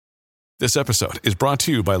This episode is brought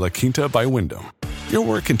to you by La Quinta by Wyndham. Your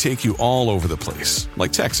work can take you all over the place,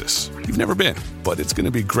 like Texas. You've never been, but it's going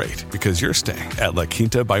to be great because you're staying at La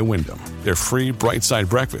Quinta by Wyndham. Their free Bright Side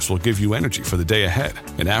breakfast will give you energy for the day ahead.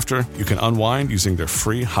 And after, you can unwind using their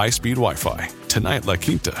free high-speed Wi-Fi. Tonight, La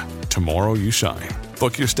Quinta. Tomorrow, you shine.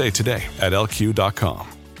 Book your stay today at lq.com.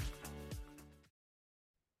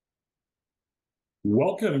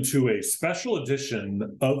 Welcome to a special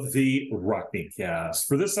edition of the Rockney Cast.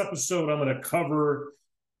 For this episode, I'm going to cover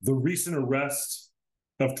the recent arrest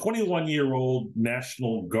of 21-year-old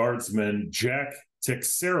National Guardsman Jack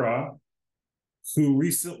Teixeira, who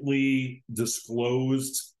recently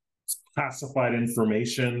disclosed classified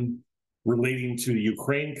information relating to the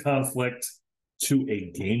Ukraine conflict to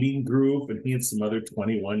a gaming group, and he and some other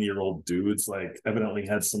 21-year-old dudes evidently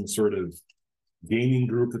had some sort of gaming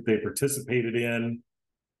group that they participated in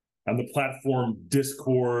on the platform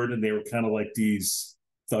Discord, and they were kind of like these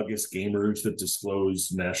thuggish gamers that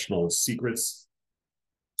disclose national secrets.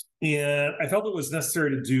 And I felt it was necessary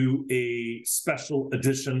to do a special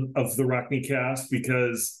edition of the Rockney Cast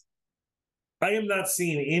because I am not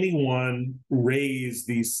seeing anyone raise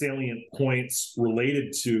these salient points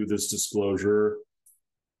related to this disclosure.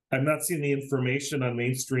 I'm not seeing the information on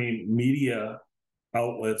mainstream media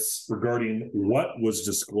outlets regarding what was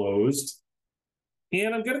disclosed.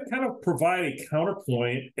 And I'm going to kind of provide a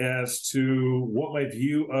counterpoint as to what my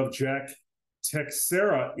view of Jack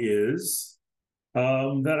Teixeira is,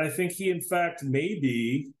 that I think he, in fact, may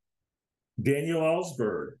be Daniel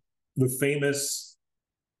Ellsberg, the famous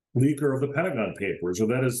leaker of the Pentagon Papers, or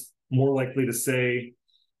that is more likely to say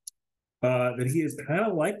that he is kind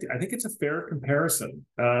of like, I think it's a fair comparison.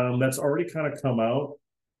 That's already kind of come out.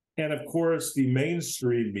 And of course, the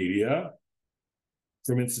mainstream media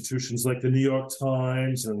from institutions like the New York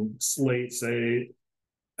Times and Slate say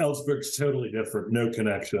Ellsberg's totally different, no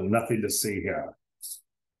connection, nothing to see here.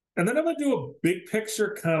 And then I'm going to do a big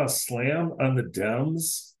picture kind of slam on the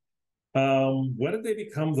Dems. When did they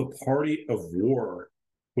become the party of war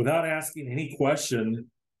without asking any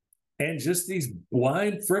question, and just these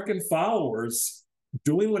blind frickin' followers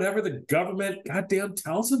doing whatever the government goddamn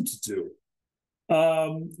tells them to do?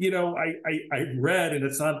 I read, and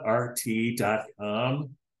it's on RT.com.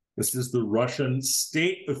 This is the Russian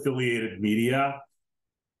state-affiliated media.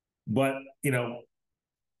 But,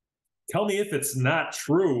 tell me if it's not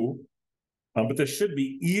true, but this should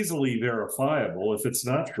be easily verifiable if it's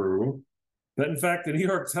not true, that in fact the New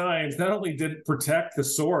York Times not only didn't protect the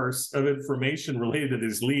source of information related to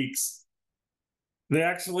these leaks, they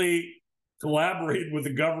actually collaborated with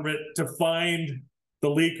the government to find the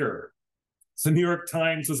leaker. So New York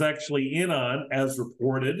Times was actually in on, as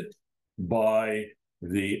reported by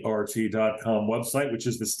the RT.com website, which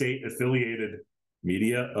is the state-affiliated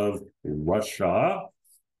media of Russia,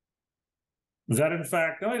 that in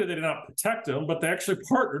fact, not only did they not protect him, but they actually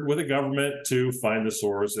partnered with the government to find the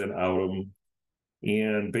source and out him,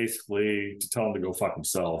 and basically to tell him to go fuck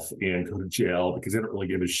himself and go to jail because they don't really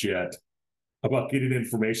give a shit about getting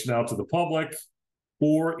information out to the public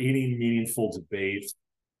or any meaningful debate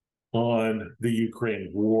on the Ukraine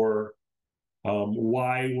war,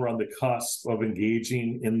 why we're on the cusp of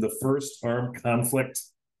engaging in the first armed conflict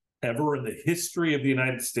ever in the history of the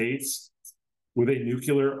United States with a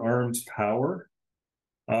nuclear armed power,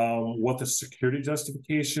 what the security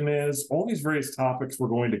justification is, all these various topics we're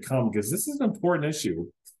going to come, because this is an important issue.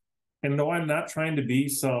 And no, I'm not trying to be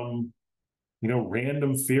some,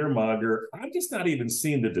 random fearmonger. I'm just not even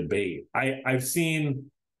seeing the debate. I've seen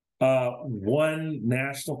one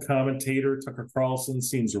national commentator, Tucker Carlson,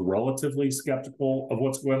 seems relatively skeptical of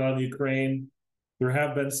what's going on in Ukraine. There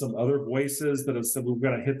have been some other voices that have said we've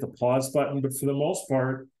got to hit the pause button, but for the most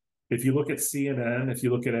part, if you look at CNN, if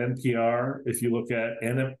you look at NPR, if you look at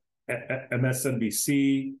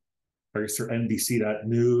MSNBC, or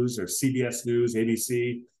NBC.news, or CBS News,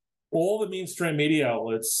 ABC, all the mainstream media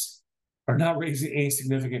outlets are not raising any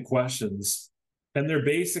significant questions. And they're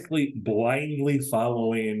basically blindly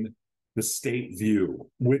following the state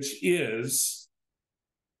view, which is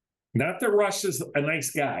not that Russia's a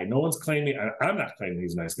nice guy. No one's claiming, I'm not claiming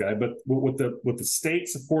he's a nice guy, but what the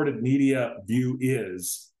state-supported media view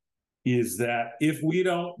is that if we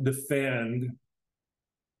don't defend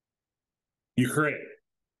Ukraine,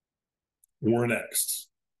 we're next.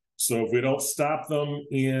 So if we don't stop them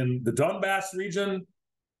in the Donbass region,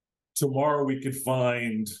 tomorrow we could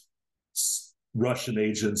find Russian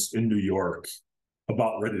agents in New York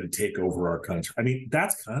about ready to take over our country. I mean,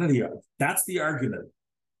 that's kind of the argument.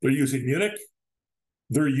 They're using Munich.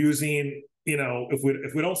 They're using,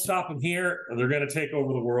 if we don't stop them here, they're going to take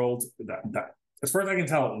over the world. As far as I can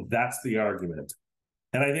tell, that's the argument.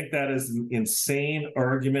 And I think that is an insane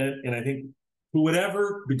argument. And I think to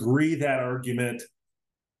whatever degree that argument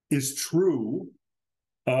is true,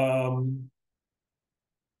 I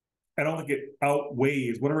don't think it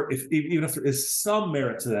outweighs whatever, even if there is some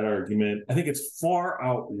merit to that argument, I think it's far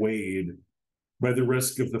outweighed by the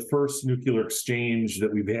risk of the first nuclear exchange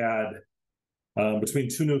that we've had between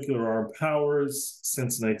two nuclear armed powers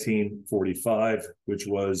since 1945, which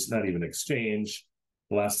was not even exchange.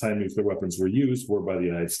 The last time nuclear weapons were used were by the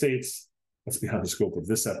United States. That's beyond the scope of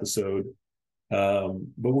this episode. But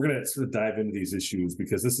we're going to sort of dive into these issues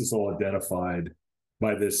because this is all identified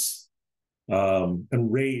by this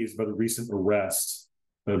and raised by the recent arrest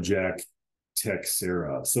of Jack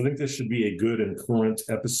Teixeira. So I think this should be a good and current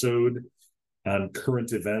episode on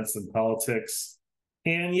current events and politics.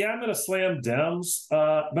 And yeah, I'm going to slam Dems,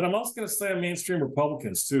 but I'm also going to slam mainstream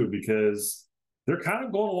Republicans too, because they're kind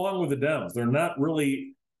of going along with the Dems. They're not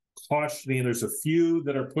really cautioning. There's a few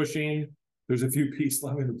that are pushing. There's a few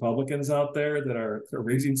peace-loving Republicans out there that are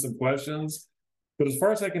raising some questions. But as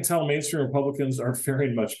far as I can tell, mainstream Republicans are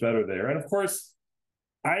faring much better there. And of course,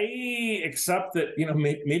 I accept that,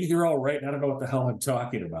 maybe you're all right. And I don't know what the hell I'm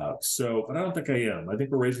talking about. So, but I don't think I am. I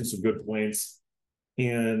think we're raising some good points.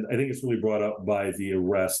 And I think it's really brought up by the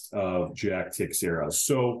arrest of Jack Teixeira.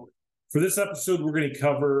 So for this episode, we're going to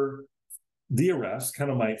cover the arrest,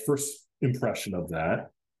 kind of my first impression of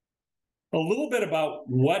that. A little bit about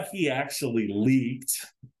what he actually leaked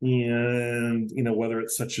and, whether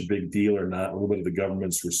it's such a big deal or not, a little bit of the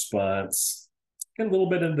government's response, and a little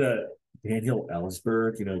bit into Daniel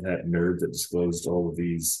Ellsberg, that nerd that disclosed all of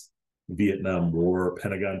these Vietnam War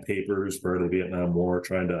Pentagon Papers, part of the Vietnam War,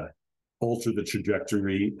 trying to alter the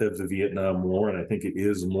trajectory of the Vietnam War. And I think it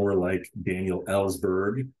is more like Daniel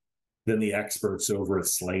Ellsberg than the experts over at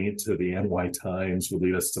Slate or the NY Times would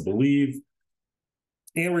lead us to believe.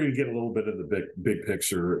 And we're going to get a little bit of the big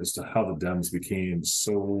picture as to how the Dems became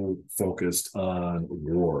so focused on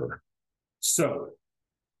war. So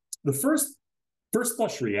the first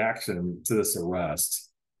blush reaction to this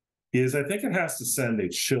arrest is I think it has to send a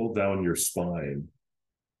chill down your spine.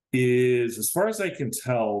 Is, as far as I can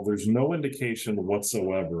tell, there's no indication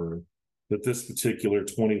whatsoever that this particular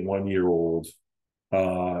 21-year-old,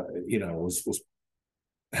 was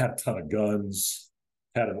had a ton of guns,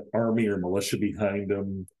 had an army or militia behind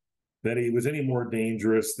him, that he was any more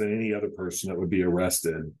dangerous than any other person that would be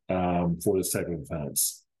arrested for this type of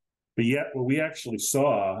offense. But yet what we actually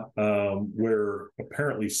saw were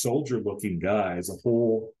apparently soldier-looking guys, a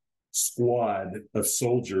whole squad of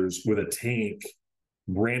soldiers with a tank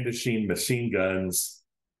brandishing machine guns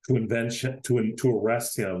to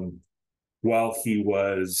arrest him while he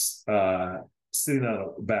was sitting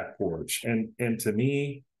on a back porch. And to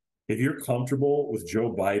me, if you're comfortable with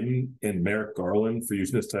Joe Biden and Merrick Garland for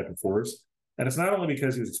using this type of force, and it's not only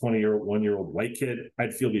because he was a 21-year-old white kid,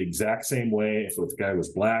 I'd feel the exact same way if the guy was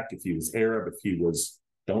black, if he was Arab, if he was,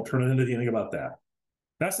 don't turn it into anything about that.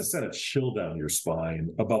 That's to send a chill down your spine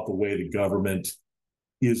about the way the government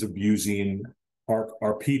is abusing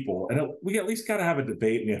our people. And we at least got to have a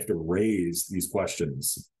debate and we have to raise these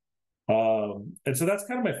questions. And so that's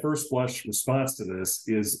kind of my first blush response to this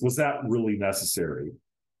is, was that really necessary?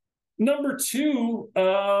 Number two,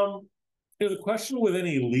 the question with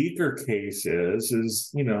any leaker case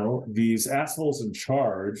is, these assholes in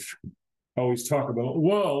charge always talk about,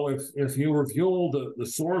 well, if you reveal the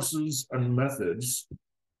sources and methods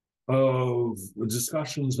of the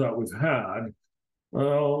discussions that we've had, a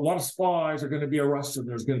lot of spies are going to be arrested.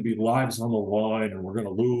 There's going to be lives on the line, and we're going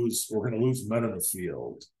to lose men in the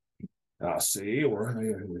field. See,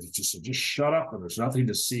 just shut up, and there's nothing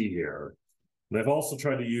to see here. And I've also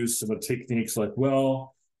tried to use some of the techniques like,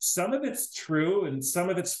 well, some of it's true and some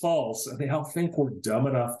of it's false, and they all think we're dumb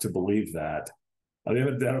enough to believe that. They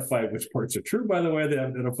haven't identified which parts are true, by the way. They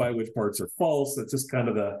haven't identified which parts are false. That's just kind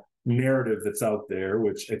of the narrative that's out there,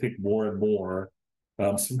 which I think more and more.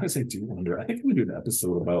 Sometimes I do wonder. I think we do an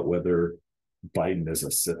episode about whether Biden is a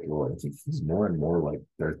Sith Lord. I think he's more and more like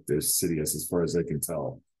Darth Sidious, as far as I can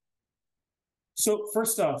tell. So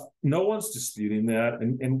first off, no one's disputing that,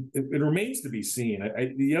 and it remains to be seen.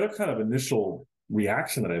 The other kind of initial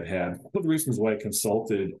reaction that I've had, one of the reasons why I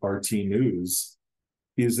consulted RT News,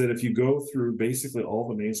 is that if you go through basically all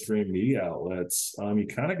the mainstream media outlets, you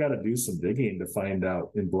kind of got to do some digging to find out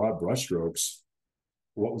in broad brushstrokes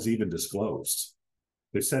what was even disclosed.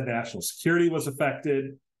 They said national security was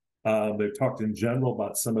affected. They've talked in general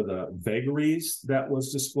about some of the vagaries that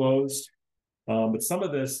was disclosed. But some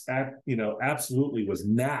of this, absolutely was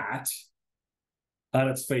not, on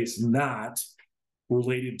its face, not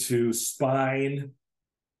related to spying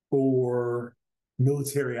or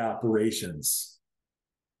military operations.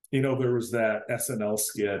 There was that SNL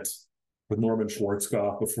skit with Norman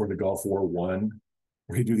Schwarzkopf before the Gulf War I,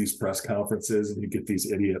 where he'd do these press conferences and you get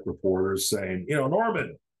these idiot reporters saying,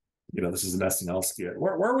 Norman, this is an SNL skit.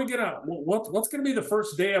 Where are we what's going to be the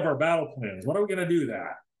first day of our battle plans? What are we going to do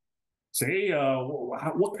that? Say,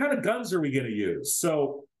 what kind of guns are we going to use?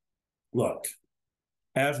 So, look,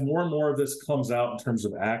 as more and more of this comes out in terms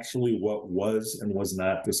of actually what was and was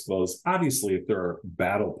not disclosed, obviously, if there are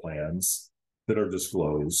battle plans that are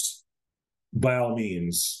disclosed, by all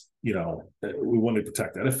means, we want to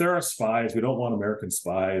protect that. If there are spies, we don't want American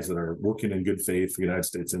spies that are working in good faith for the United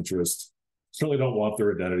States interest. Certainly don't want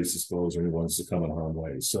their identities disclosed or anyone to come in harm's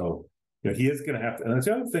way. So, he is going to have to, and that's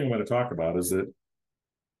the other thing I'm going to talk about is that,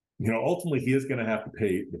 ultimately he is going to have to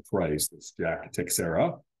pay the price. That's Jack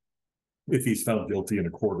Teixeira, if he's found guilty in a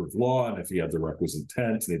court of law and if he had the requisite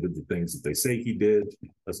intent and he did the things that they say he did,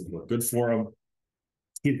 doesn't look good for him,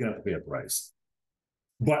 he's going to have to pay a price.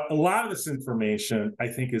 But a lot of this information, I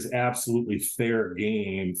think, is absolutely fair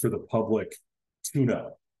game for the public to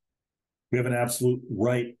know. We have an absolute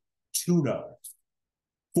right to know.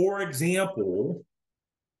 For example,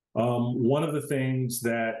 one of the things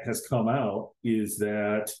that has come out is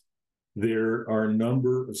that there are a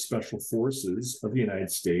number of special forces of the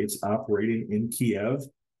United States operating in Kiev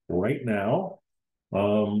right now,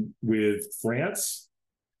 with France,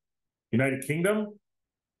 United Kingdom,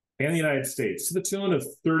 and the United States to the tune of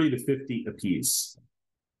 30 to 50 apiece,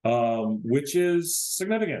 which is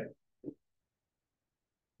significant.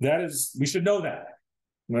 We should know that.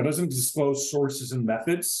 That doesn't disclose sources and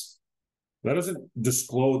methods. That doesn't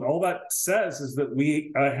disclose, all that says is that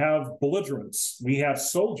we have belligerents, we have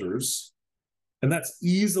soldiers, and that's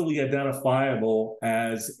easily identifiable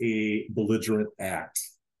as a belligerent act.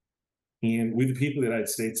 And we, the people of the United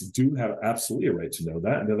States, do have absolutely a right to know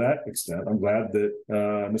that. And to that extent, I'm glad that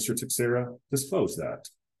Mr. Teixeira disclosed that,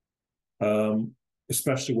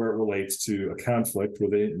 especially where it relates to a conflict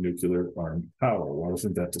with a nuclear armed power. Why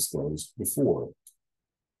wasn't that disclosed before?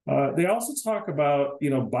 They also talk about,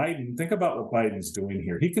 Biden. Think about what Biden's doing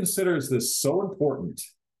here. He considers this so important.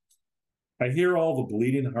 I hear all the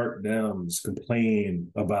bleeding heart Dems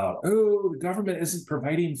complain about, the government isn't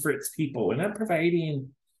providing for its people. They're not providing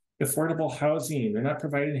affordable housing. They're not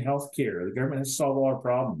providing health care. The government has to solve all our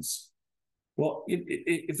problems. Well,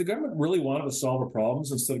 if the government really wanted to solve our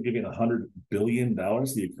problems, instead of giving $100 billion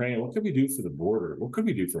to Ukraine, what could we do for the border? What could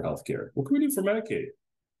we do for health care? What could we do for Medicaid?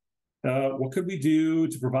 What could we do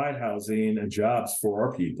to provide housing and jobs for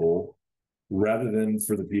our people rather than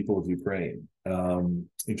for the people of Ukraine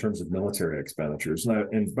in terms of military expenditures?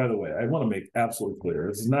 And by the way, I want to make absolutely clear,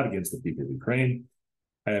 this is not against the people of Ukraine.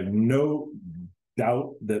 I have no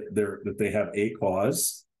doubt that they have a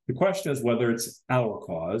cause. The question is whether it's our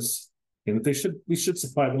cause, and that we should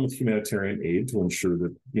supply them with humanitarian aid to ensure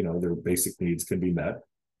that their basic needs can be met.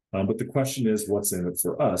 But the question is, what's in it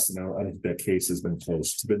for us? Now, I think that case has been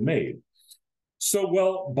close to been made. So,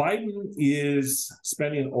 Biden is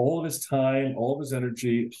spending all of his time, all of his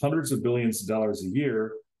energy, hundreds of billions of dollars a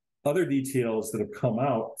year. Other details that have come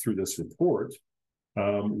out through this report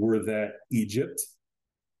were that Egypt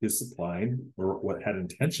is supplying, or what had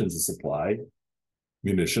intentions to supply,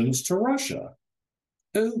 munitions to Russia.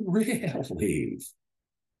 Oh, really?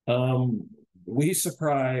 We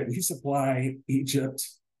supply Egypt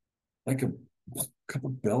like a couple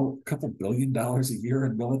 $1 billion a year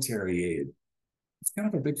in military aid. It's kind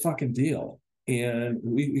of a big fucking deal, and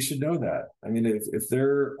we should know that. I mean, if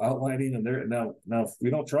they're outlining and they're now if we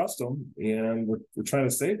don't trust them and we're trying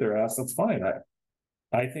to save their ass, that's fine.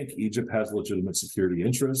 I think Egypt has legitimate security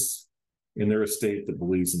interests in their state that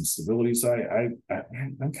believes in stability. So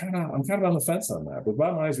I'm kind of on the fence on that. But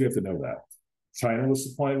bottom line is we have to know that China was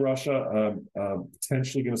supplying Russia,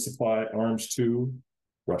 potentially going to supply arms to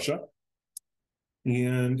Russia.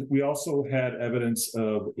 And we also had evidence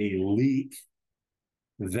of a leak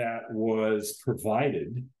that was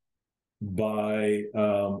provided by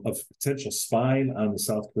a potential spying on the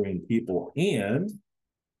South Korean people and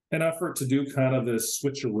an effort to do kind of this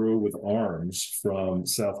switcheroo with arms from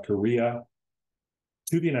South Korea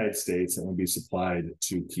to the United States and would be supplied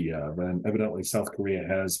to Kiev. And evidently South Korea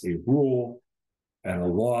has a rule and a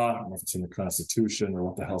law, I don't know if it's in the Constitution or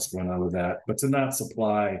what the hell's going on with that, but to not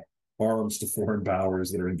supply arms to foreign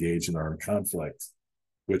powers that are engaged in armed conflict,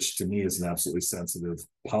 which to me is an absolutely sensitive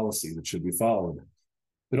policy that should be followed.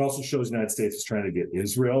 It also shows the United States is trying to get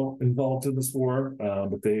Israel involved in this war,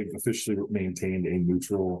 but they've officially maintained a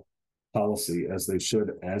neutral policy, as they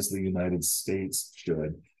should, as the United States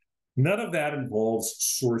should. None of that involves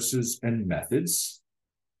sources and methods.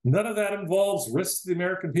 None of that involves risk to the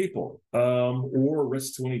American people or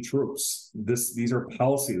risk to any troops. These are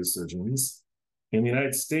policy decisions, and the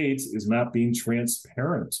United States is not being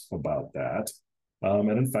transparent about that. And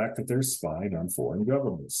in fact, that they're spying on foreign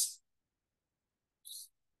governments.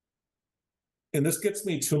 And this gets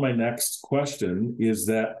me to my next question, is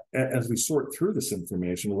that as we sort through this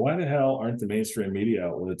information, why the hell aren't the mainstream media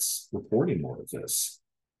outlets reporting more of this?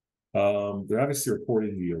 They're obviously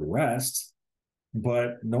reporting the arrest,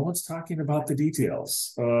 but no one's talking about the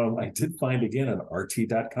details. I did find again on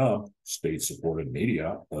RT.com, state-supported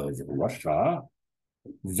media of Russia,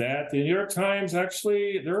 that the New York Times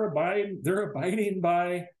actually they're abiding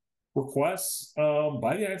by requests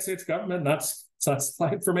by the United States government not to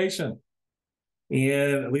supply information.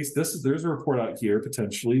 And at least there's a report out here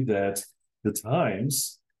potentially that the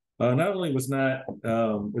Times not only was not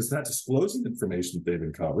disclosing information that they've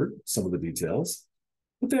uncovered, some of the details,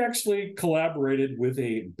 but they actually collaborated with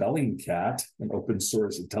a Bellingcat, an open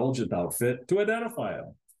source intelligence outfit, to identify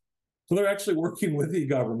them. So they're actually working with the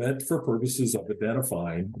government for purposes of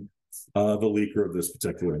identifying the leaker of this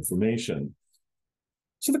particular information.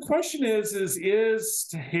 So the question is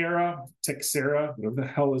Teixeira, whatever the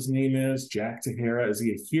hell his name is, Jack Teixeira, is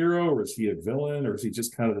he a hero or is he a villain or is he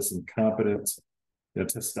just kind of this incompetent,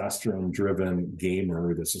 testosterone-driven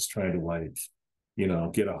gamer that's just trying to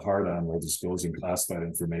get a hard on while disclosing classified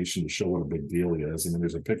information to show what a big deal he is? I mean,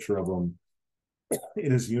 there's a picture of him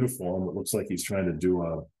in his uniform. It looks like he's trying to do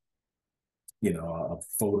a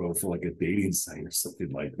photo for like a dating site or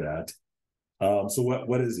something like that. So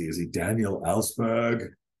what is he? Is he Daniel Ellsberg?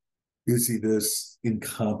 Is he this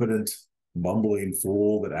incompetent, mumbling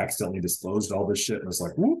fool that accidentally disclosed all this shit and was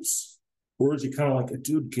like, whoops? Or is he kind of like a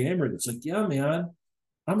dude gamer that's like, yeah, man,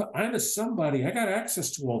 I'm a somebody. I got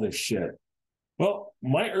access to all this shit. Well,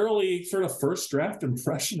 my early sort of first draft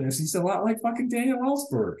impression is he's a lot like fucking Daniel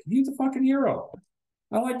Ellsberg. He's a fucking hero.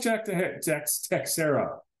 I like Jack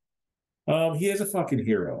Teixeira. He is a fucking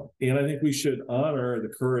hero. And I think we should honor the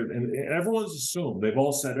current, and everyone's assumed, they've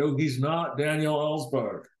all said, oh, he's not Daniel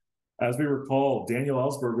Ellsberg. As we recall, Daniel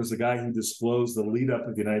Ellsberg was the guy who disclosed the lead up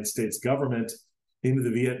of the United States government into the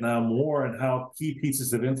Vietnam War and how key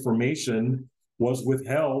pieces of information was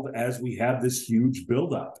withheld as we had this huge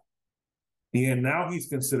buildup. And now he's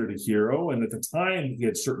considered a hero. And at the time, he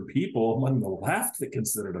had certain people among the left that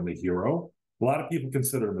considered him a hero. A lot of people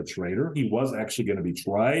considered him a traitor. He was actually going to be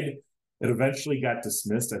tried. It eventually got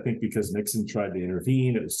dismissed, I think, because Nixon tried to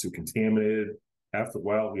intervene. It was too contaminated. After a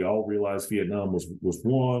while, we all realized Vietnam was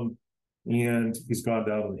wrong. And he's gone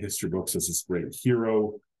down in the history books as this great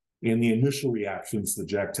hero. And the initial reactions to the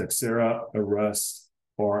Jack Teixeira arrest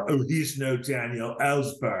are, oh, he's no Daniel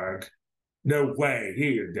Ellsberg. No way,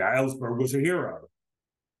 Ellsberg was a hero.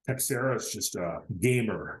 Teixeira is just a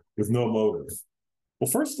gamer with no motive. Well,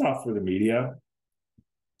 first off, for the media,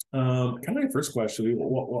 kind of my first question,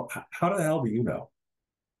 how the hell do you know?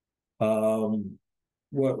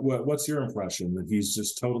 What's your impression? That he's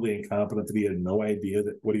just totally incompetent, that he had no idea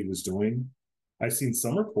that what he was doing? I've seen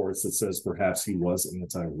some reports that says perhaps he was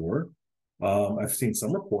anti-war. I've seen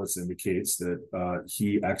some reports that indicates that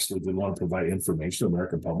he actually did want to provide information to the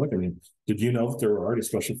American public. I mean, did you know that there were already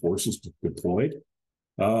special forces deployed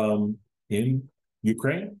in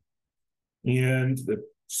Ukraine? And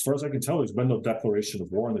as far as I can tell, there's been no declaration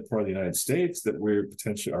of war on the part of the United States that we're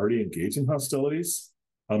potentially already engaged in hostilities.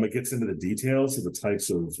 It gets into the details of the types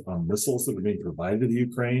of missiles that are being provided to the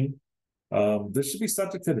Ukraine. This should be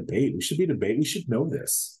subject to debate. We should know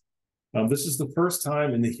this. This is the first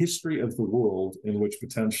time in the history of the world in which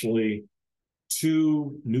potentially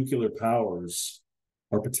two nuclear powers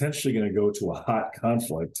are potentially going to go to a hot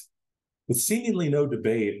conflict with seemingly no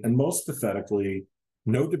debate, and most pathetically,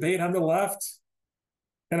 no debate on the left.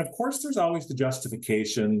 And of course, there's always the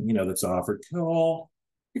justification, that's offered. Oh,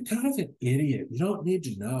 you're kind of an idiot. You don't need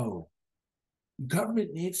to know.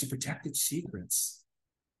 Government needs to protect its secrets.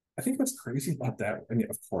 I think what's crazy about that, I mean,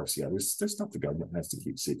 of course, yeah, there's stuff the government has to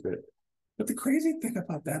keep secret. But the crazy thing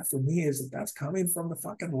about that for me is that that's coming from the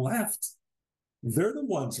fucking left. They're the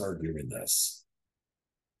ones arguing this.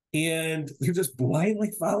 And they're just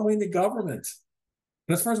blindly following the government.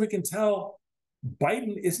 And as far as we can tell,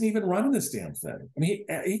 Biden isn't even running this damn thing. I mean,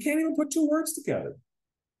 he can't even put two words together.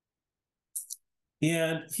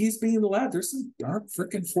 And he's being led. There's some dark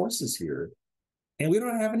freaking forces here. And we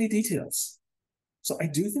don't have any details. So I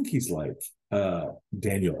do think he's like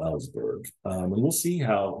Daniel Ellsberg. And we'll see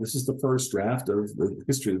how, this is the first draft of the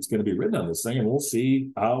history that's going to be written on this thing, and we'll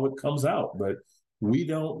see how it comes out. But we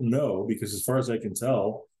don't know, because as far as I can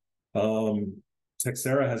tell,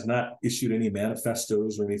 Teixeira has not issued any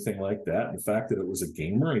manifestos or anything like that. And the fact that it was a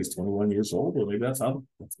gamer and he's 21 years old, well, maybe that's how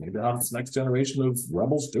this next generation of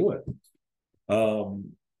rebels do it. But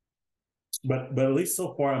at least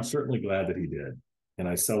so far, I'm certainly glad that he did. And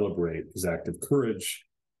I celebrate his act of courage.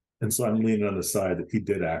 And so I'm leaning on the side that he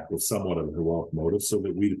did act with somewhat of a heroic motive so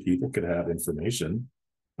that we, the people, could have information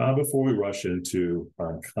before we rush into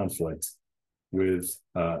conflict with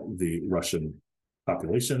the Russian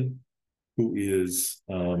population, who is,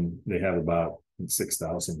 they have about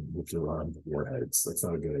 6,000 nuclear-armed warheads. That's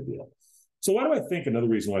not a good idea. So why do I think another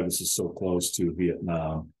reason why this is so close to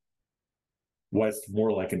Vietnam, why it's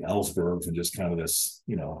more like an Ellsberg than just kind of this,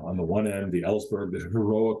 on the one end, the Ellsberg, the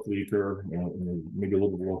heroic leader, maybe a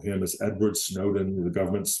little bit below him is Edward Snowden, the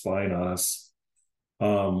government spying on us,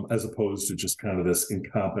 as opposed to just kind of this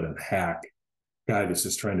incompetent hack guy that's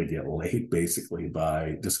just trying to get laid, basically,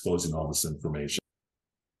 by disclosing all this information.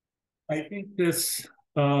 I think this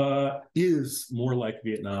is more like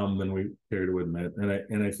Vietnam than we care to admit,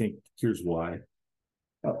 and I think here's why.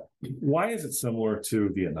 Why is it similar to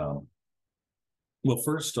Vietnam? Well,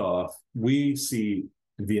 first off, we see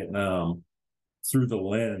Vietnam through the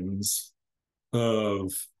lens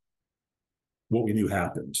of what we knew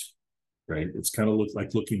happened, right? It's kind of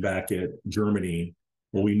like looking back at Germany.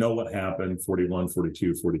 Well, we know what happened, 41,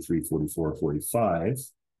 42, 43, 44, 45.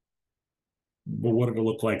 But what did it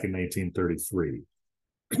look like in 1933?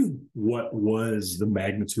 What was the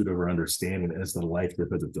magnitude of our understanding as the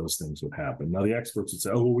likelihood that those things would happen? Now, the experts would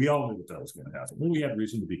say, oh, well, we all knew that was going to happen. Well, we had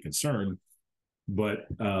reason to be concerned. But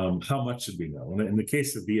how much should we know? And in the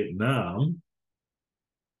case of Vietnam,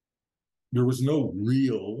 there was no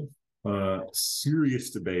real serious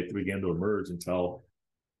debate that began to emerge until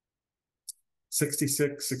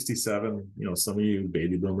 66, 67. Some of you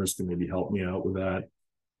baby boomers can maybe help me out with that.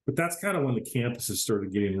 But that's kind of when the campuses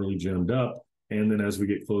started getting really jammed up. And then as we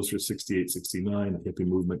get closer to 68, 69, the hippie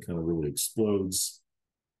movement kind of really explodes.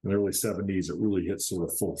 In the early 70s, it really hits sort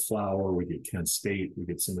of full flower. We get Kent State, we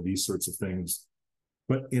get some of these sorts of things.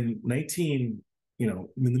 But in the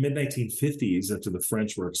mid-1950s, after the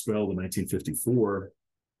French were expelled in 1954,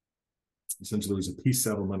 essentially there was a peace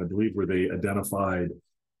settlement, I believe, where they identified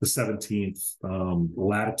the 17th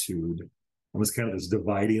latitude. It was kind of this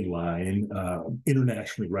dividing line,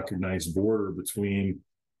 internationally recognized border between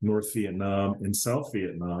North Vietnam and South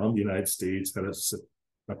Vietnam. The United States had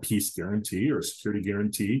a peace guarantee or a security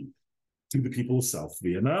guarantee to the people of South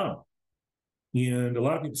Vietnam. And a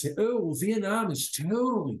lot of people say, oh, well, Vietnam is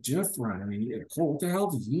totally different. I mean, what the hell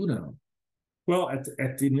do you know? Well,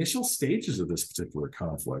 at the initial stages of this particular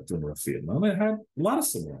conflict in North Vietnam, it had a lot of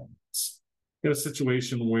similarities. You had a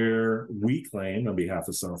situation where we claim on behalf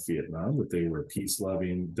of South Vietnam that they were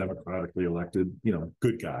peace-loving, democratically elected,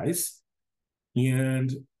 good guys.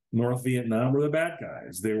 And North Vietnam were the bad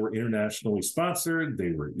guys. They were internationally sponsored.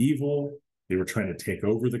 They were evil. They were trying to take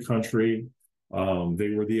over the country.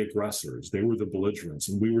 They were the aggressors. They were the belligerents.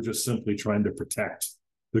 And we were just simply trying to protect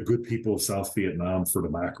the good people of South Vietnam for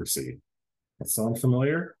democracy. That sound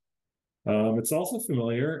familiar? It's also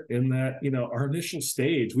familiar in that, our initial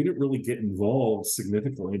stage, we didn't really get involved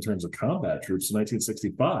significantly in terms of combat troops in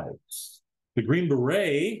 1965. The Green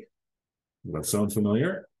Beret, does that sound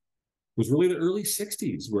familiar? Was really the early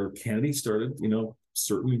 60s where Kennedy started,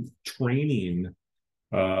 certain training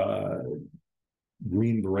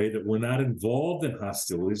Green Beret that were not involved in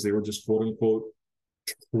hostilities. They were just quote unquote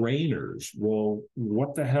trainers. Well,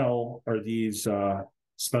 what the hell are these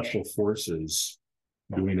special forces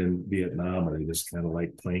doing in Vietnam? Are they just kind of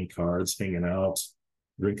like playing cards, hanging out,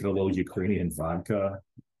 drinking a little Ukrainian vodka,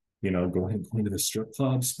 going to the strip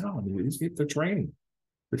clubs? No, I mean, they're training.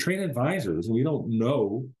 They're trained advisors, and we don't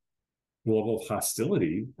know the level of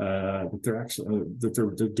hostility that they're actually that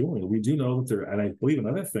they're doing. We do know that they're, and I believe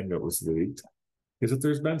another thing that was leaked is that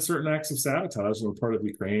there's been certain acts of sabotage on the part of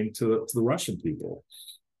Ukraine to the Russian people.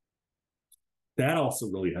 That also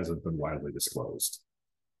really hasn't been widely disclosed.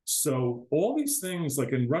 So all these things,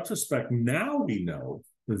 like in retrospect, now we know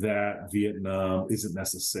that Vietnam isn't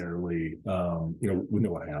necessarily, we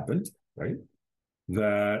know what happened, right?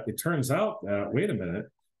 That it turns out that, wait a minute,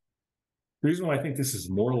 the reason why I think this is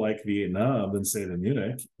more like Vietnam than, say, the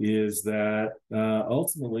Munich is that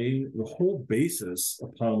ultimately the whole basis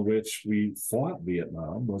upon which we fought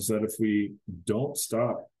Vietnam was that if we don't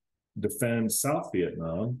defend South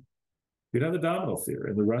Vietnam, you'd have the domino theory,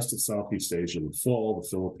 and the rest of Southeast Asia would fall. The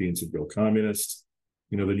Philippines would go communist.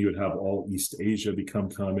 Then you would have all East Asia become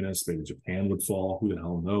communist. Maybe Japan would fall. Who the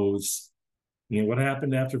hell knows? What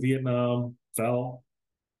happened after Vietnam fell?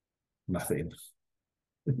 Nothing.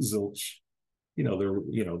 Zilch.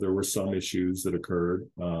 there were some issues that occurred.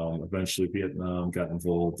 Eventually, Vietnam got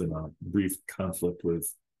involved in a brief conflict with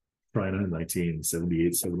China in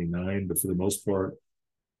 1978, 79. But for the most part,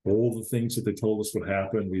 all the things that they told us would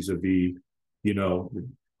happen vis-a-vis,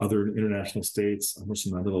 other international states, almost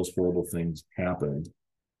none of those horrible things happened.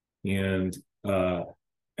 And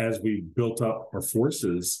as we built up our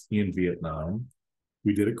forces in Vietnam,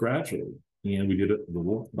 we did it gradually. And we did it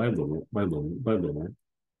little by little by little by little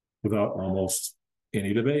without almost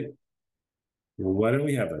any debate. Well, why didn't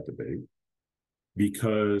we have that debate?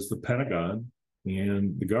 Because the Pentagon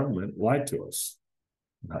and the government lied to us.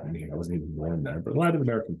 Not me, I wasn't even born then, but lied to the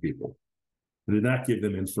American people. They did not give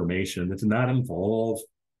them information that did not involve,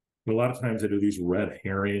 a lot of times they do these red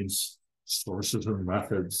herrings, sources and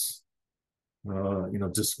methods,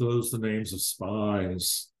 disclose the names of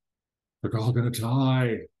spies. They're all going to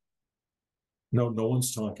die. No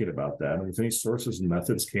one's talking about that. And if any sources and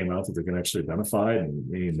methods came out that they can actually identify, and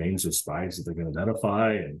any names of spies that they can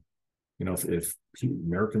identify, and if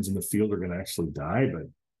Americans in the field are going to actually die, but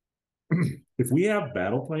if we have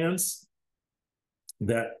battle plans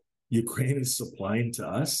that Ukraine is supplying to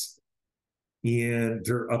us, and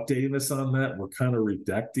they're updating us on that, we're kind of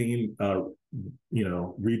redirecting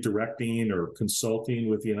or consulting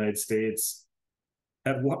with the United States.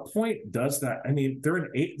 At what point does that? I mean, they're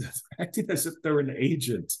acting as if they're an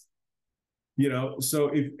agent.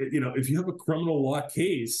 So if you have a criminal law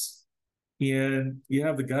case and you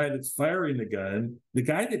have the guy that's firing the gun, the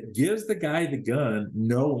guy that gives the guy the gun,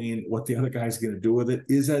 knowing what the other guy's going to do with it,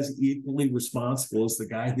 is as equally responsible as the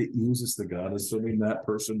guy that uses the gun, assuming that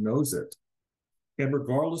person knows it. And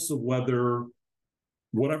regardless of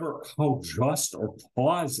how just our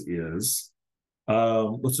cause is,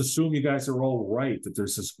 let's assume you guys are all right, that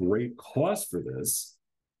there's this great cause for this.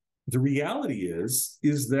 The reality is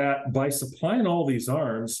that by supplying all these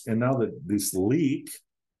arms, and now that this leak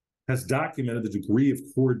has documented the degree of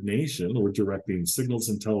coordination, we're directing signals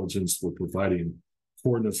intelligence, we're providing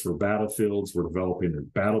coordinates for battlefields, we're developing their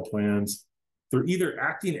battle plans. They're either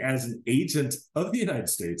acting as an agent of the United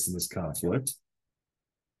States in this conflict,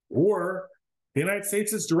 or the United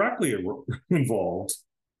States is directly involved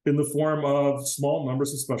in the form of small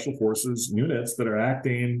numbers of special forces units that are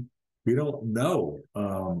acting, we don't know,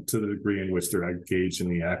 to the degree in which they're engaged in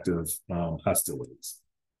the active hostilities.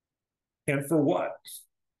 And for what?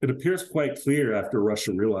 It appears quite clear after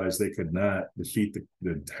Russia realized they could not defeat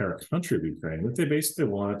the entire country of Ukraine, that they basically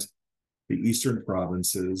want the eastern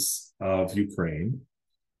provinces of Ukraine,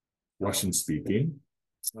 Russian-speaking,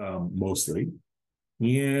 mostly.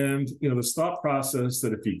 And, this thought process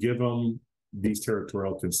that if you give them these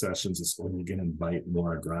territorial concessions, it's only going to invite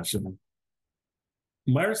more aggression.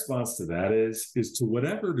 My response to that is to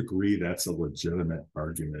whatever degree that's a legitimate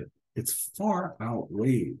argument, it's far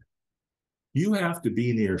outweighed. You have to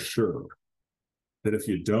be near sure that if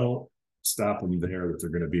you don't stop them there, that they're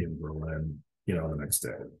going to be in Berlin, the next day.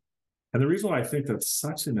 And the reason why I think that's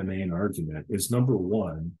such an inane argument is, number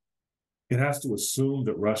one, it has to assume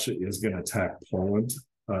that Russia is going to attack Poland,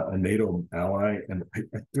 a NATO ally, and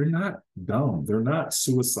they're not dumb. They're not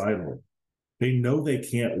suicidal. They know they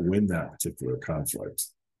can't win that particular conflict.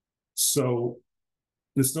 So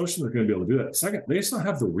this notion they're going to be able to do that. Second, they just don't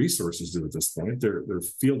have the resources to do it at this point. They're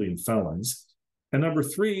fielding felons. And number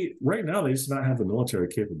three, right now, they just not have the military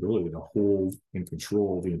capability to hold and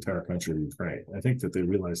control the entire country of Ukraine. I think that they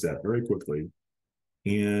realize that very quickly.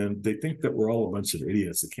 And they think that we're all a bunch of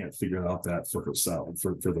idiots that can't figure out that for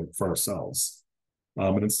ourselves.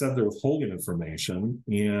 And instead, they're withholding information.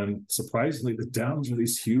 And surprisingly, the Downs are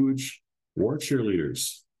these huge war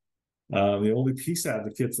cheerleaders. The only peace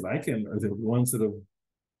advocates that I can are the ones that have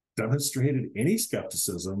demonstrated any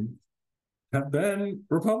skepticism have been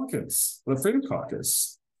Republicans, the Freedom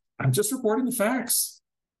Caucus. I'm just reporting the facts.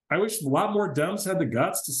 I wish a lot more Dems had the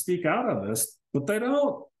guts to speak out on this, but they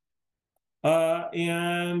don't. I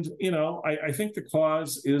think the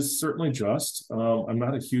cause is certainly just. I'm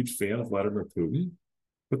not a huge fan of Vladimir Putin,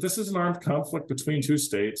 but this is an armed conflict between two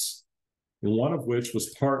states, one of which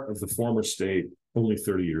was part of the former state only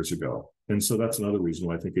 30 years ago. And so that's another reason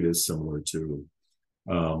why I think it is similar to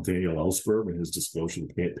Daniel Ellsberg and his disclosure of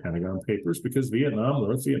the Pentagon Papers, because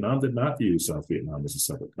North Vietnam did not view South Vietnam as a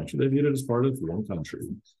separate country. They viewed it as part of one country,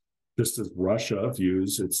 just as Russia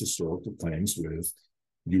views its historical claims with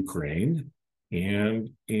Ukraine and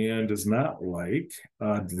does not like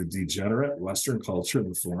the degenerate Western culture in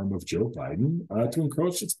the form of Joe Biden to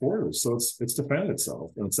encroach its borders. So it's defending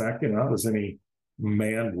itself, and it's acting out as any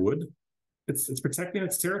man would. It's protecting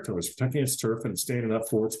its territory, it's protecting its turf, and it's standing up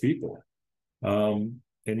for its people.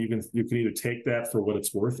 And you can either take that for what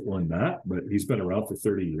it's worth or not, but he's been around for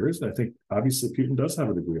 30 years. And I think obviously Putin does have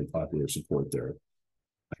a degree of popular support there.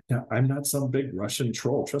 I'm not some big Russian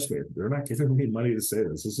troll. Trust me, they're not giving me money to say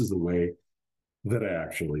this. This is the way that I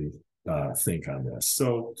actually think on this.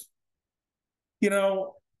 So,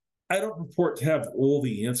 I don't purport to have all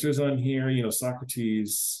the answers on here.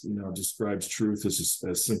 Socrates, describes truth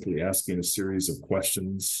as simply asking a series of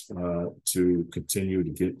questions to continue to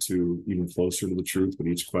get to even closer to the truth, but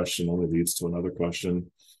each question only leads to another question.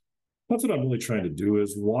 That's what I'm really trying to do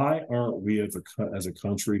is why aren't we as a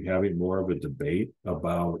country having more of a debate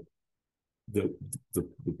about the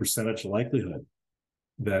percentage likelihood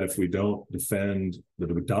that if we don't defend the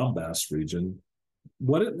Donbass region,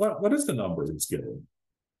 what is the number that's given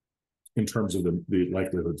in terms of the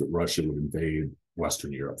likelihood that Russia would invade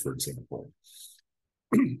Western Europe, for example?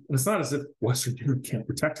 And it's not as if Western Europe can't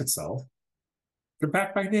protect itself. They're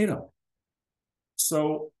backed by NATO.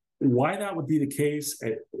 So why that would be the case,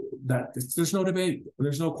 that there's no debate,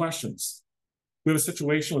 there's no questions. We have a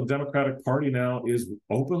situation where the Democratic Party now is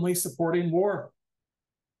openly supporting war.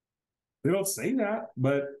 They don't say that,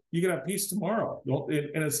 but you can have peace tomorrow.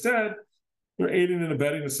 And instead, they're aiding and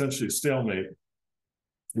abetting essentially a stalemate,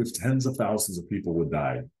 which tens of thousands of people would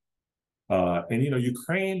die. And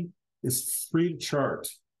Ukraine is free to chart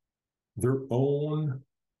their own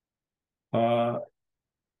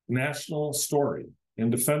national story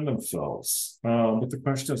and defend themselves. But the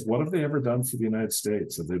question is, what have they ever done for the United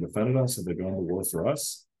States? Have they defended us? Have they gone to war for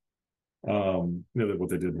us? What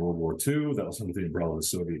they did in World War II, that was under the umbrella of the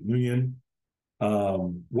Soviet Union.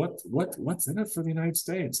 What's in it for the United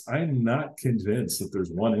States? I'm not convinced that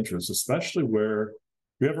there's one interest, especially where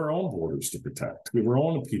we have our own borders to protect. We have our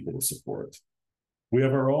own people to support. We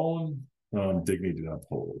have our own dignity to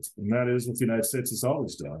uphold. And that is what the United States has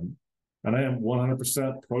always done. And I am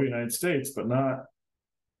 100% pro-United States, but not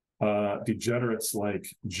degenerates like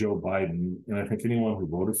Joe Biden. And I think anyone who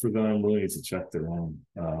voted for them really needs to check their own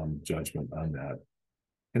judgment on that.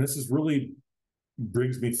 And this is really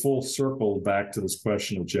brings me full circle back to this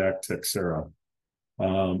question of Jack Teixeira.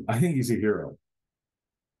 I think he's a hero.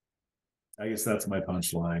 I guess that's my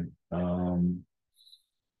punchline.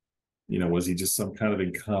 Was he just some kind of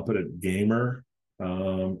incompetent gamer?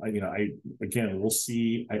 We'll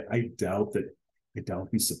see. I doubt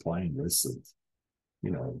he's supplying lists of,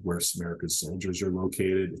 where America's soldiers are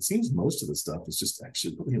located. It seems most of the stuff is just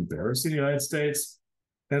actually really embarrassing in the United States.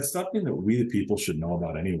 And it's something that we, the people, should know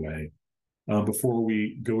about anyway, before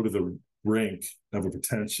we go to the brink of a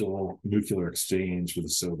potential nuclear exchange with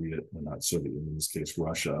not Soviet, in this case,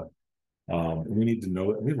 Russia. We need to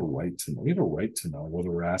know that we have a right to know. We have a right to know whether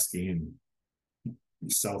we're asking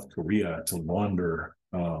South Korea to launder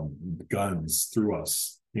guns through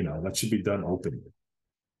us. That should be done openly.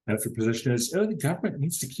 And if your position is, the government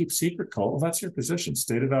needs to keep secret, well, that's your position.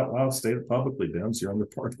 State it out loud, state it publicly, Dems. You're on the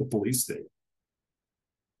part of the police state.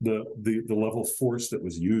 The level of force that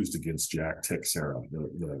was used against Jack Teixeira,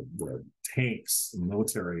 the tanks, the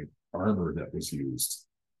military armor that was used.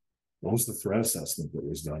 What was the threat assessment that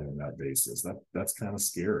was done on that basis? That's kind of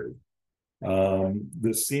scary.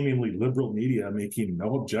 The seemingly liberal media making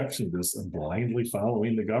no objection to this and blindly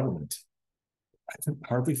following the government. I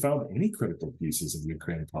hardly found any critical pieces of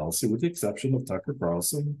Ukraine policy, with the exception of Tucker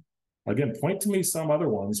Carlson. Again, point to me some other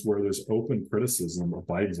ones where there's open criticism of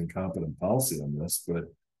Biden's incompetent policy on this,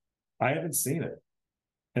 but I haven't seen it.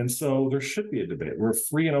 And so there should be a debate. We're a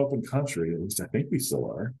free and open country, at least I think we still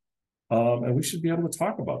are. And we should be able to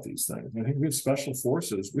talk about these things. I think we have special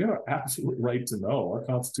forces. We have an absolute right to know. Our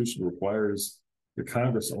Constitution requires the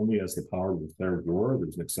Congress only has the power to declare war.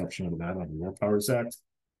 There's an exception to that on the War Powers Act.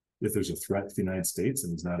 If there's a threat to the United States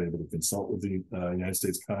and he's not able to consult with the United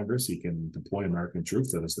States Congress, he can deploy American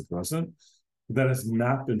troops. That is the president. That has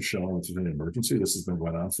not been shown with an emergency. This has been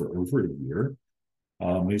going on for over a year.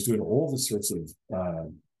 He's doing all the sorts of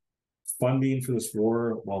funding for this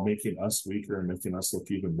war while making us weaker and making us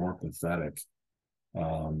look even more pathetic.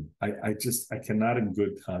 I cannot in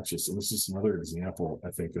good conscience, and this is another example,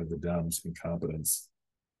 I think, of the Dems' incompetence.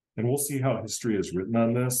 And we'll see how history is written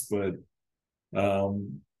on this, but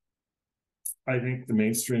I think the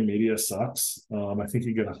mainstream media sucks. I think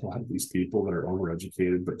you get a lot of these people that are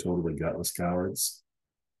overeducated but totally gutless cowards,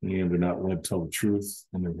 and they're not willing to tell the truth,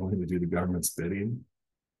 and they're willing to do the government's bidding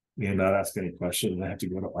and not ask any questions. And I have to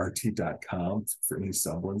go to rt.com for any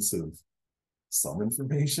semblance of some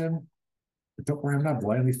information. But don't worry, I'm not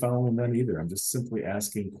blindly following them either. I'm just simply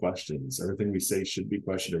asking questions. Everything we say should be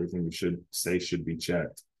questioned. Everything we should say should be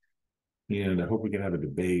checked. And I hope we can have a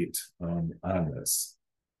debate on this.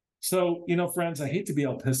 So, friends, I hate to be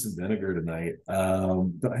all piss and vinegar tonight,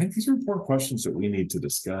 but I think these are important questions that we need to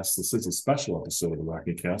discuss. This is a special episode of the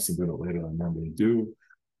Rocky Cast. I'm doing it later than I normally do.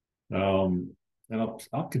 And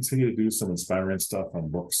I'll continue to do some inspiring stuff on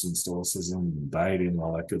books and stoicism and dieting and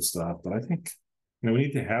all that good stuff. But I think, we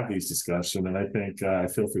need to have these discussions. And I think I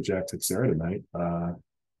feel for Jack Teixeira tonight.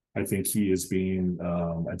 I think he is being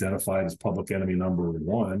identified as public enemy number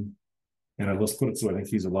one. And let's put it so, I think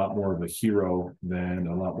he's a lot more of a hero than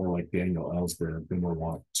a lot more like Daniel Ellsberg than we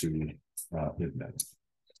want to admit.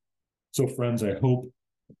 So, friends, I hope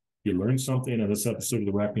you learned something on this episode of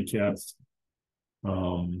the Rocky Cast. I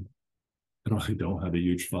don't have a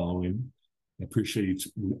huge following. I appreciate each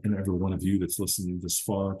and every one of you that's listening this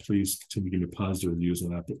far. Please continue to give me positive reviews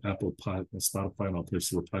on Apple Spotify, and all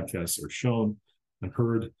places where podcasts are shown and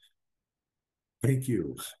heard. Thank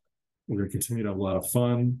you. We're going to continue to have a lot of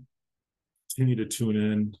fun. Continue to tune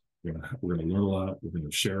in. We're going to learn a lot. We're going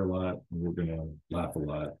to share a lot. And we're going to laugh a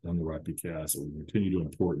lot on the Rocky Cast. We're going to continue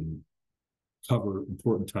to cover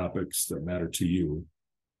important topics that matter to you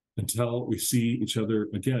until we see each other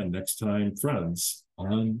again next time, friends,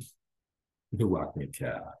 on the Rocky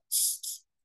Cast.